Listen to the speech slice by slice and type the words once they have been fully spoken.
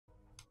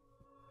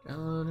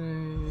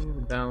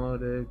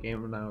Downloaded.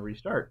 Game will now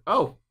restart.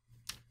 Oh.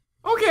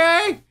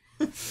 Okay.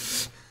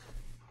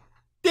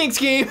 Thanks,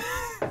 game.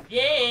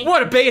 Yay.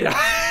 What a beta.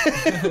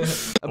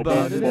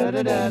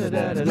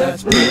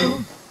 Let's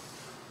brew.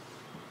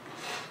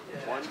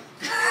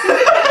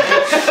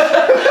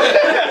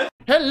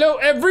 Hello,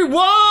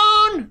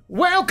 everyone.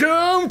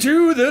 Welcome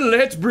to the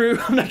Let's Brew.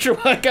 I'm not sure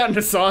why I got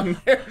into song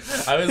there.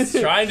 I was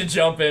trying to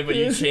jump in, but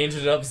you changed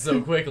it up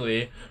so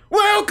quickly.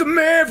 Welcome,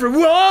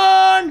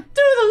 everyone, to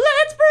the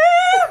Let's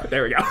Brew.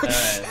 There we go.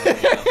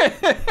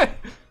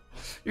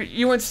 Right,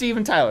 You went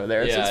Steven Tyler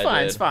there. Yeah, it's I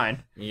fine. did. It's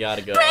fine. You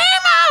gotta go.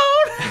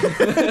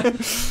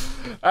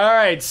 All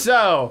right,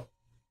 so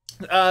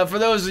for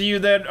those of you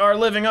that are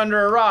living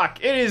under a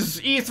rock, it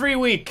is E3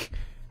 week,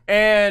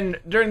 and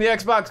during the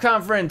Xbox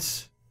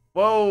conference,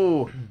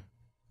 whoa,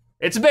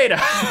 it's a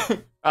beta.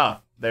 Oh,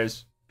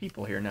 there's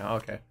people here now.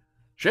 Okay,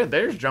 shit,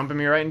 they're just jumping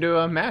me right into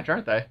a match,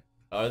 aren't they?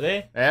 Are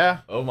they? Yeah,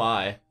 Oh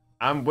my.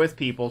 I'm with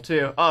people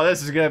too. Oh,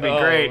 this is gonna be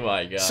great. Oh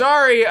my god.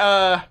 Sorry,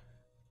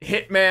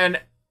 Hitman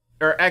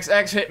or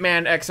XX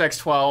Hitman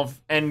XX12,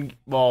 and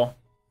well,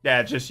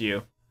 yeah, just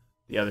you.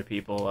 The other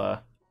people,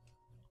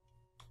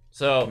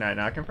 So, can I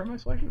not confirm my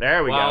selection?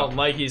 There we while go.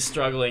 Mikey's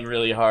struggling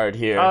really hard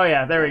here. Oh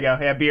yeah, there we go.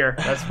 Yeah, beer.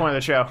 That's the point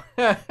of the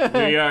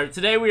show.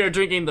 Today we are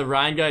drinking the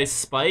Rhinegeist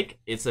Spike.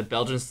 It's a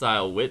Belgian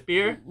style wit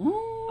beer.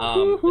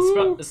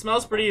 It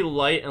smells pretty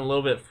light and a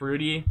little bit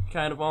fruity,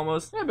 kind of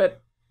almost. Yeah,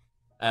 but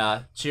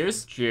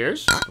Cheers.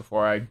 cheers.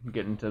 Before I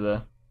get into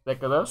the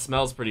thick of those.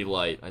 Smells pretty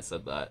light. I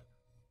said that.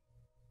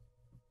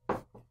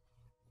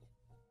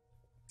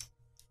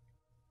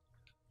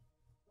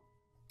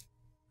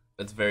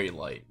 It's very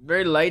light.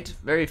 Very light,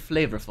 very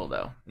flavorful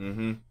though.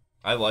 Mm-hmm.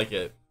 I like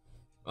it.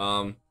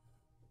 Ooh.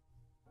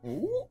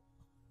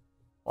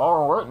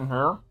 While we're waiting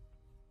here.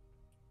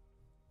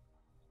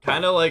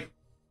 Kind of like,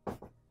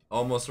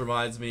 almost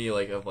reminds me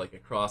like of like a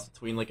cross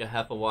between like a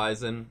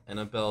Hefeweizen and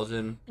a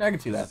Belgian. I can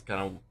see that. It's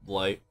kind of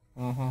light.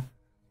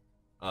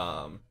 Mm-hmm.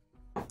 Um,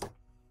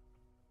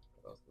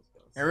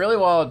 And really,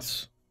 while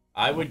it's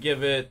I would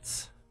give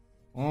it.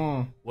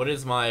 mm, What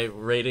is my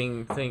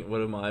rating thing?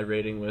 What am I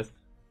rating with?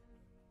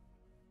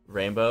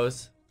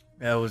 Rainbows?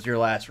 that was your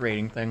last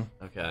rating thing.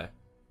 Okay.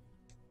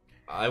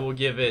 I will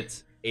give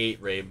it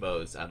 8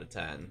 rainbows out of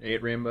 10.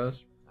 8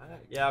 rainbows.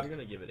 Yeah, I'm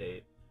gonna give it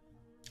 8.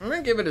 I'm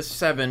gonna give it a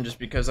 7 just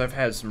because I've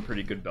had some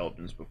pretty good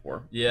Belgians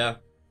before. Yeah.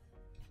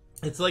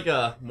 It's like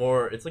a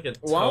more, it's like a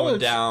Well, toned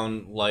it's-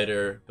 down,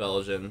 lighter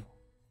Belgian.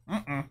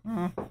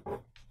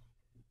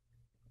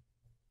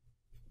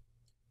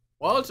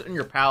 While it's in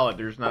your palate,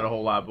 there's not a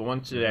whole lot, but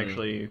once it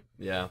actually...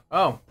 Yeah.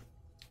 Oh.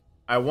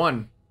 I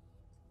won.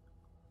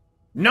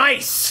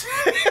 Nice!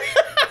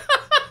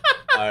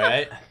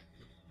 Alright.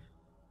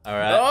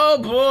 Alright. Oh,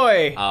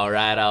 boy!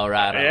 Alright.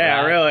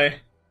 Yeah, really.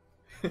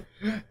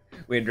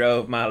 We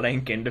drove my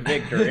Lincoln to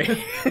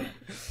victory.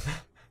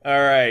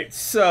 Alright,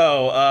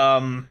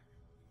 so,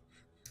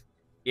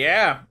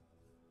 yeah.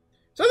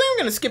 So I think I'm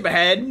gonna skip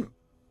ahead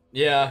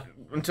Yeah.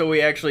 until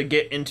we actually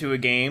get into a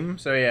game.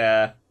 So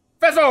yeah,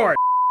 fast forward.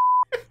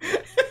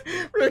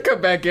 We're gonna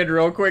come back in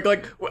real quick.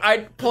 Like I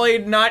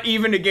played not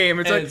even a game.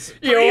 It's And like it's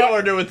you know what?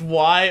 pre-order with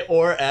Y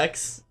or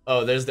X.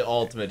 Oh, there's the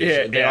Ultimate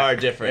Edition. Yeah, they yeah, are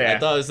different. yeah. I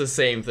thought it was the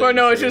same thing. But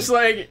no, it's just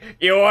like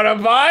you want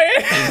to buy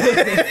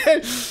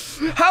it.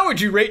 How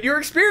would you rate your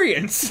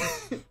experience?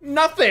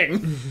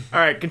 Nothing. All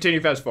right,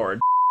 continue. Fast forward.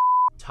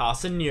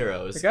 tossing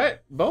euros.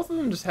 Both of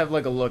them just have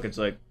like a look. It's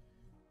like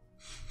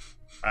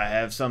I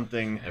have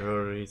something.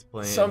 Everybody's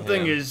playing.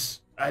 Something him. is.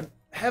 I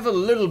have a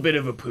little bit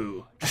of a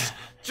poo.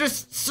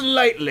 Just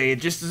slightly.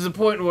 Just as a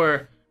point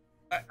where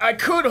I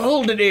could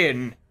hold it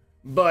in,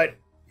 but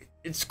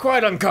it's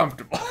quite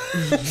uncomfortable.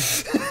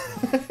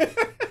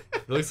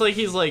 It looks like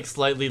he's like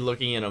slightly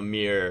looking in a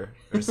mirror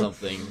or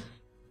something.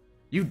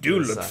 You do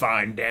Yes, look I-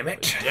 fine, damn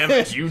it. Damn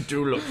it, you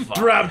do look fine.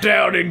 Drop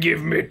down and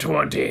give me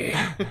 20.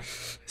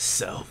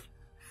 Self.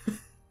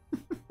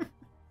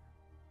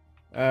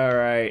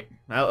 Alright.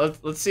 Now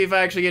let's see if I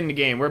actually get in the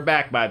game. We're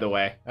back, by the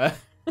way.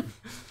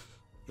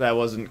 That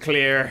wasn't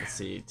clear. Let's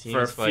see. For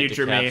Teams fight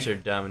future to me. capture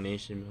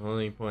domination.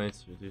 Holding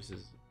points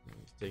reduces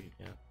take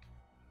account.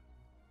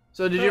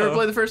 So did you ever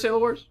play the first Halo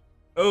Wars?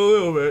 A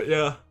little bit,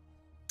 yeah.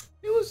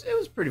 It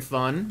was pretty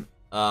fun.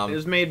 It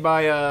was made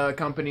by a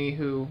company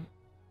who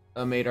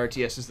made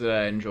RTSs that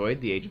I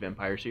enjoyed, the Age of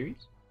Empire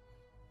series.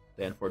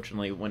 They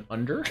unfortunately went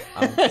under.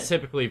 I'm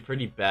typically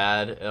pretty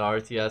bad at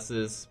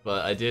RTSs,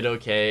 but I did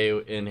okay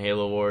in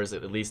Halo Wars,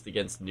 at least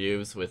against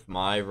noobs, with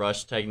my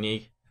rush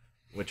technique,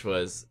 which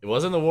was, it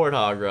wasn't the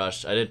Warthog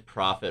rush, I did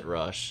Prophet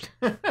rush,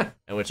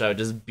 in which I would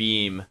just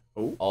beam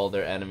Ooh. all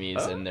their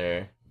enemies in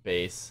their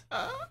base.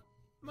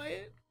 My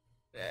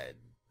head.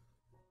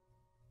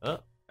 Oh.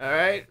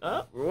 Alright,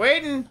 Oh. we're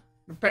waiting.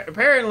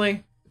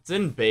 Apparently. It's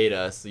in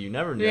beta, so you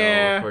never know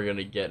Yeah. if we're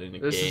gonna get in a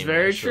game. This is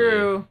very actually.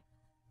 true.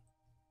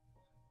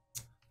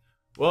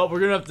 Well, we're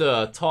gonna have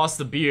to toss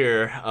the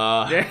beer.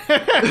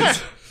 Yeah.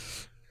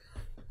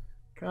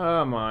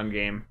 Come on,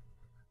 game.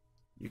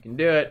 You can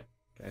do it.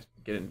 Can I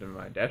get into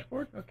my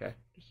dashboard? Okay.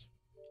 Just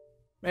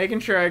making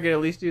sure I could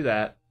at least do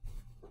that.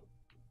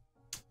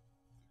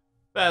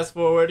 Fast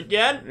forward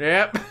again.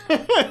 Yep.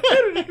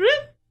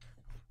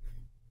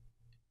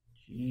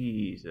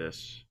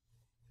 Jesus.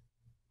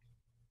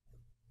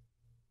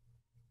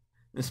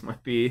 This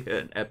might be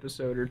an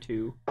episode or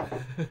two. Oh,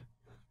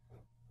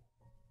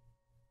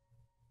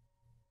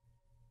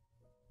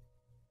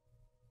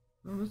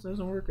 this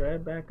doesn't work. I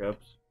had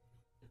backups.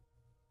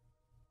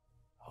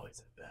 Always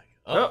it back.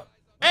 Oh.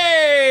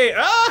 Hey!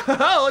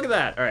 Oh, look at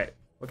that. All right.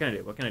 What can I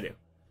do? What can I do?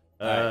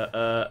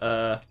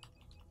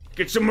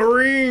 Get some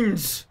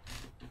Marines!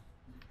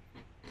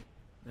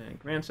 And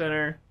command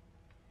center.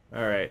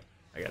 All right.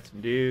 I got some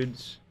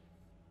dudes.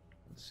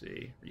 Let's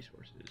see.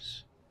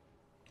 Resources.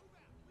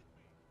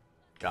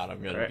 God,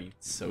 I'm gonna be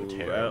so move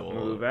terrible. Out,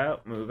 move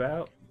out, move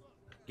out.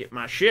 Get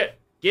my shit.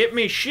 Get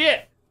me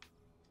shit!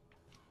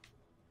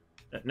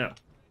 No.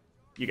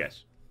 You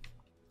guys.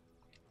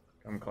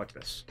 Come collect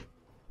this.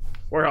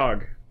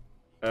 Warthog.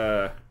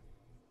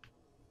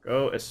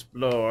 Go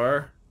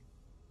explore.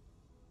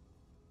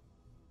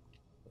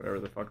 Whatever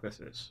the fuck this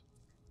is.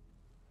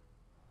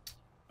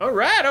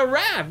 Alright,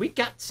 alright! We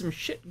got some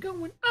shit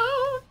going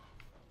on!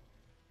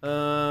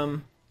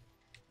 Hold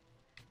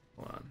on.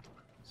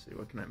 Let's see,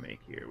 what can I make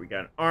here? We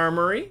got an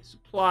armory,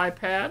 supply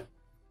pad,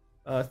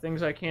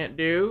 things I can't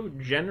do,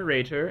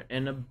 generator,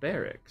 and a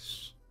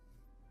barracks.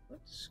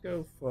 Let's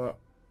go for,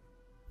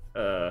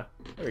 there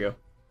we go.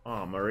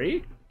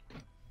 Armory.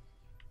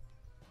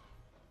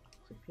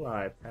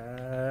 Supply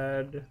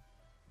pad.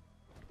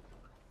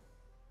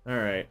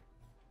 Alright.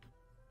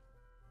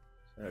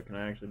 So, can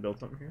I actually build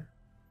something here?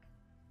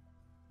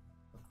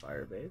 A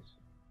fire base?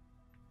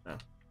 No.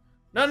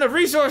 Not enough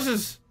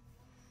resources!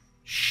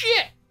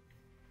 Shit!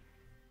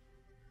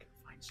 Gotta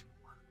find some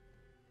more.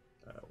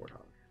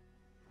 Warthog.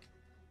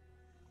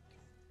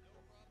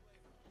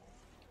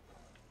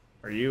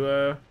 Are you,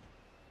 Oh,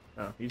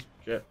 he's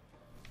shit.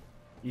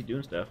 He's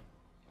doing stuff.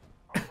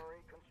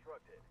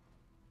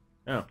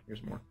 Oh,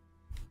 here's more.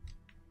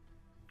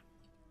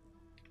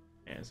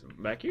 And some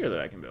back here that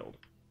I can build.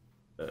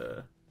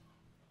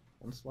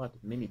 One slot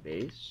mini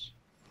base.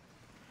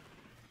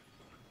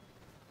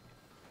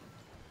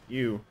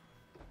 You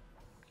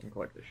can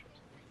collect this shit.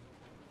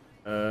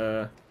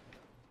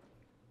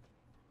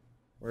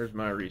 Where's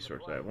my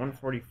resource at?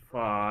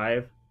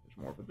 145. There's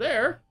more over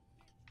there.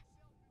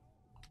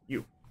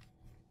 You.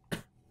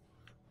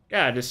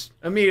 God, just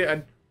I've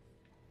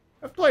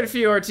played a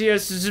few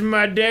RTSs in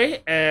my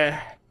day.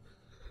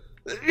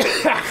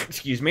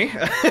 Excuse me.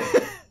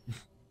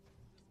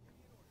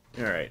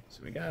 Alright,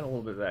 so we got a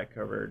little bit of that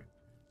covered.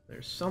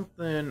 There's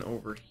something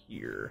over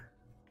here.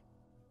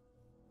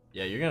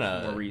 Yeah, you're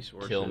gonna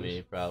kill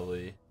me,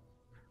 probably.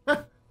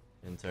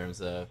 In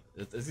terms of...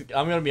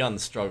 I'm gonna be on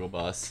the struggle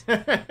bus.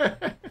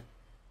 Alright,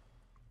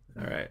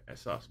 I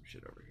saw some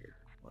shit over here.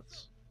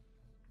 Let's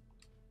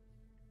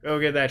go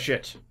get that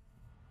shit.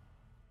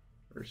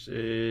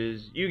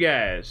 Versus you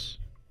guys.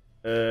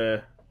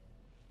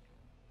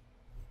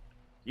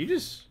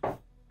 He's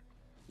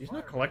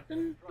not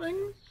collecting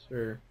things?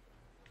 Or...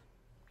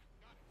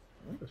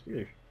 Let's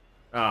see.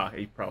 Ah,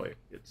 he probably...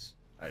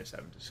 I just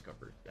haven't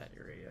discovered that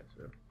area yet,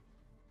 so...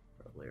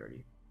 Probably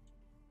already...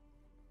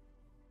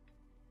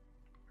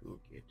 Cool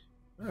kid.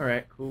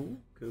 Alright, cool.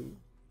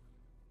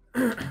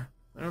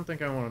 I don't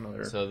think I want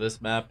another... So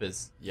this map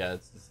is... Yeah,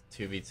 it's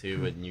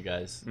 2v2 and you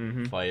guys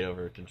fight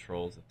over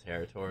controls of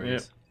territories.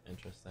 Yep.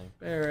 Interesting.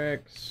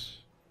 Barracks.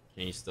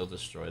 Can you still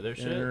destroy their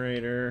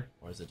Generator. shit?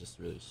 Or is it just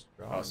really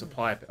strong? Oh,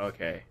 supply...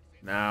 Okay.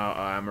 Now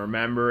I'm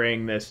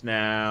remembering this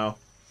now.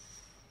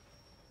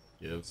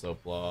 Give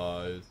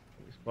supplies.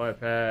 Supply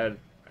pad.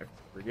 I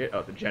forget.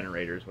 Oh, the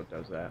generator is what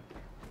does that.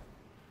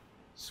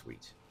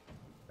 Sweet.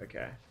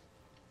 Okay.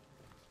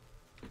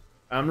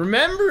 I'm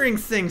remembering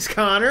things,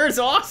 Connor. It's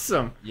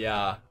awesome.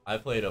 Yeah, I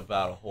played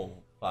about a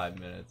whole 5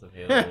 minutes of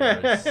Halo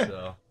Wars,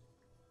 so...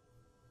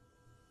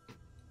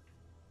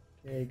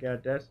 Okay,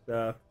 got that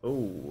stuff.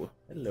 Oh,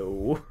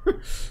 hello.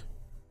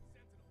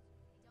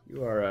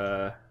 You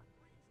are,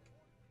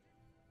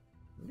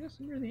 I'm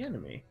guessing you're the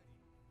enemy.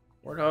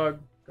 Warthog,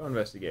 go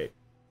investigate.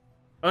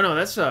 Oh no,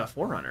 that's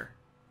Forerunner,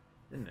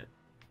 isn't it?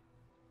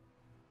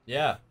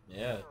 Yeah.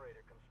 Yeah.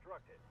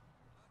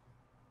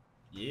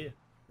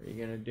 Are you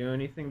gonna do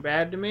anything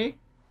bad to me?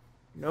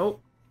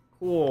 Nope.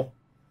 Cool.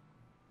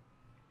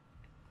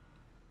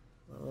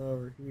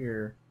 Over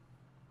here.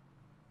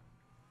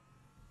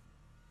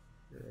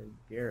 You're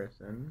a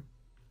garrison.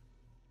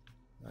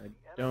 I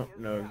don't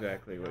know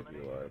exactly what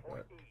you are,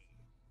 but...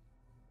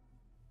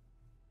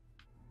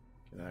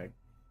 Can I...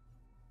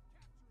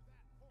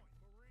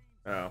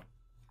 Oh.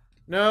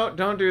 No,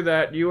 don't do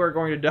that. You are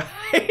going to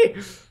die.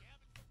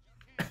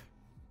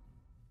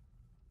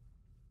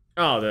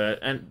 Oh,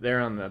 and they're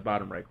on the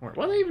bottom right corner.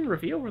 Well, they even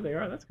reveal where they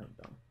are. That's kind of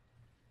dumb.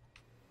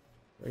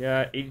 We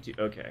got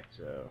 82. Okay,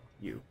 so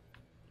you.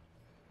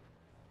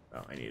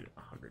 Oh, I need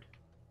 100.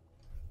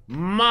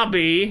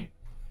 Mobby.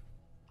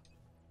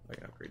 I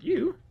can upgrade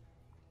you.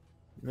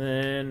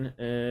 Then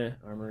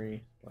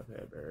armory, spot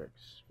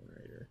barracks,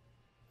 generator.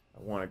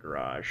 I want a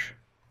garage,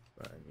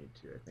 but I need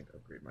to, I think,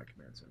 upgrade my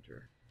command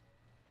center.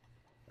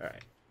 All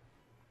right.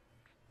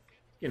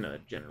 Get another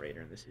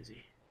generator in this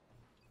hizzy.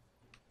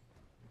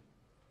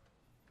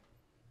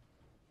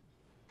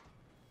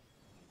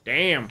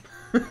 Damn.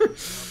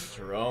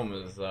 Jerome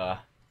is worth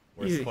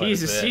he's quite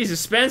a bit. he's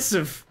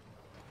expensive.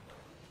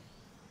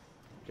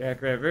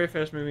 Jackrabbit, very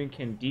fast moving,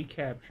 can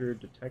decapture,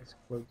 detects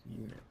cloaked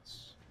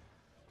units.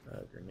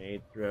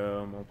 Grenade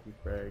throw,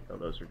 multi-frag. Oh,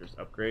 those are just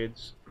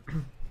upgrades.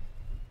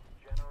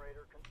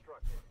 Generator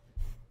constructed.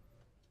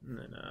 And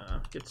then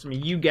get some of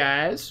you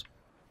guys.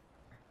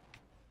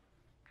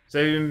 So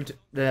you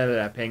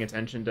paying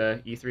attention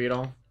to E3 at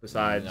all?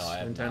 Besides No, I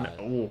have Nintendo? not.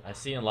 Oh. I've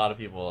seen a lot of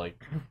people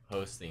like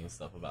posting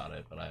stuff about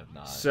it, but I have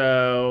not.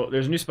 So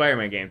there's a new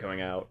Spider-Man game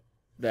coming out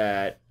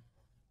that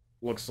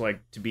looks like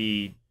to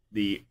be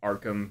the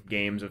Arkham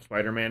games of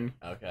Spider-Man,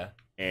 Okay.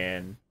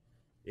 and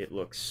it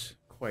looks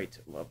quite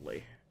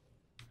lovely.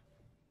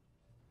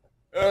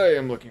 I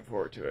am looking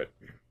forward to it.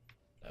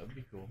 That would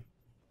be cool.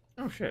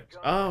 Oh shit!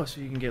 Oh,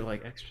 so you can get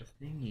like extra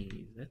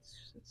thingies.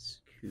 That's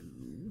cool.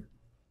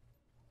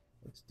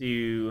 Let's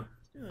do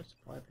a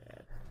supply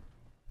pad.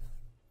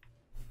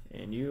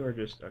 And you are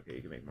just okay.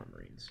 You can make more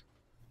Marines.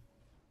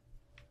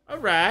 All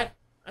right.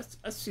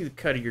 I see the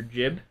cut of your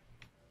jib.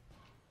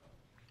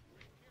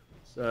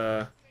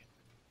 Let's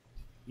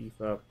beef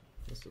up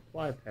the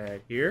supply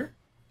pad here.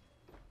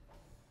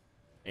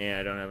 And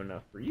I don't have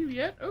enough for you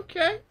yet.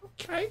 Okay.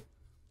 Okay.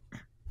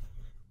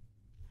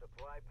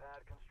 Supply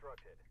pad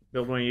constructed.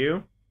 Build one of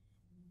you.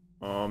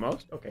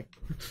 Almost. Okay.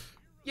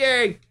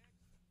 Yay!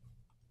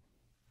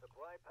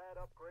 Supply pad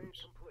upgrade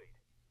complete.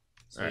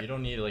 So Alright. you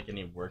don't need like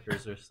any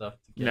workers or stuff to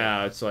get.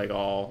 No, it's like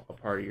all a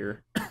part of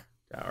your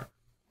tower.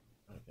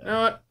 Okay. You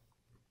know what?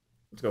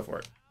 Let's go for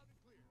it.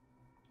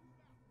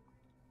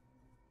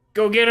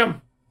 Go get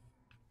him!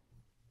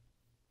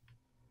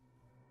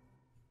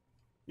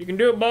 You can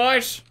do it,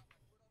 boys!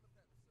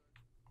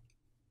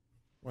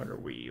 What are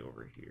we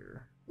over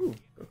here? Ooh,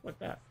 go like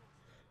that.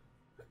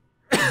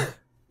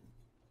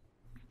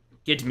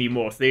 Get me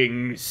more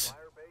things. Fire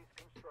base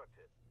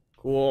constructed.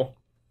 Cool.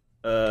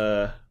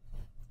 It's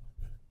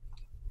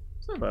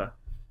not a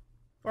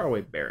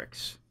faraway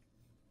barracks.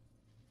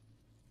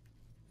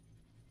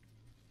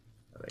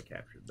 Oh, they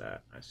captured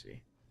that. I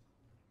see.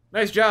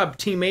 Nice job,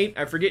 teammate.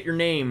 I forget your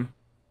name.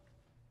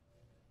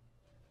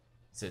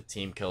 Is it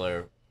Team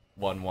Killer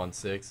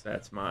 116?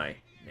 That's my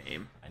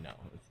name. I know.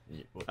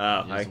 Oh,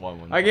 I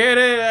I get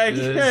it. I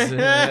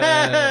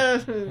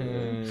Yes. get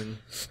it.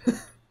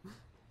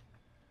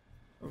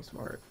 I'm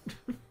smart.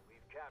 We've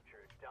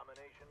captured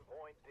domination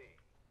point D.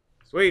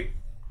 Sweet.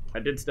 I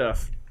did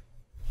stuff.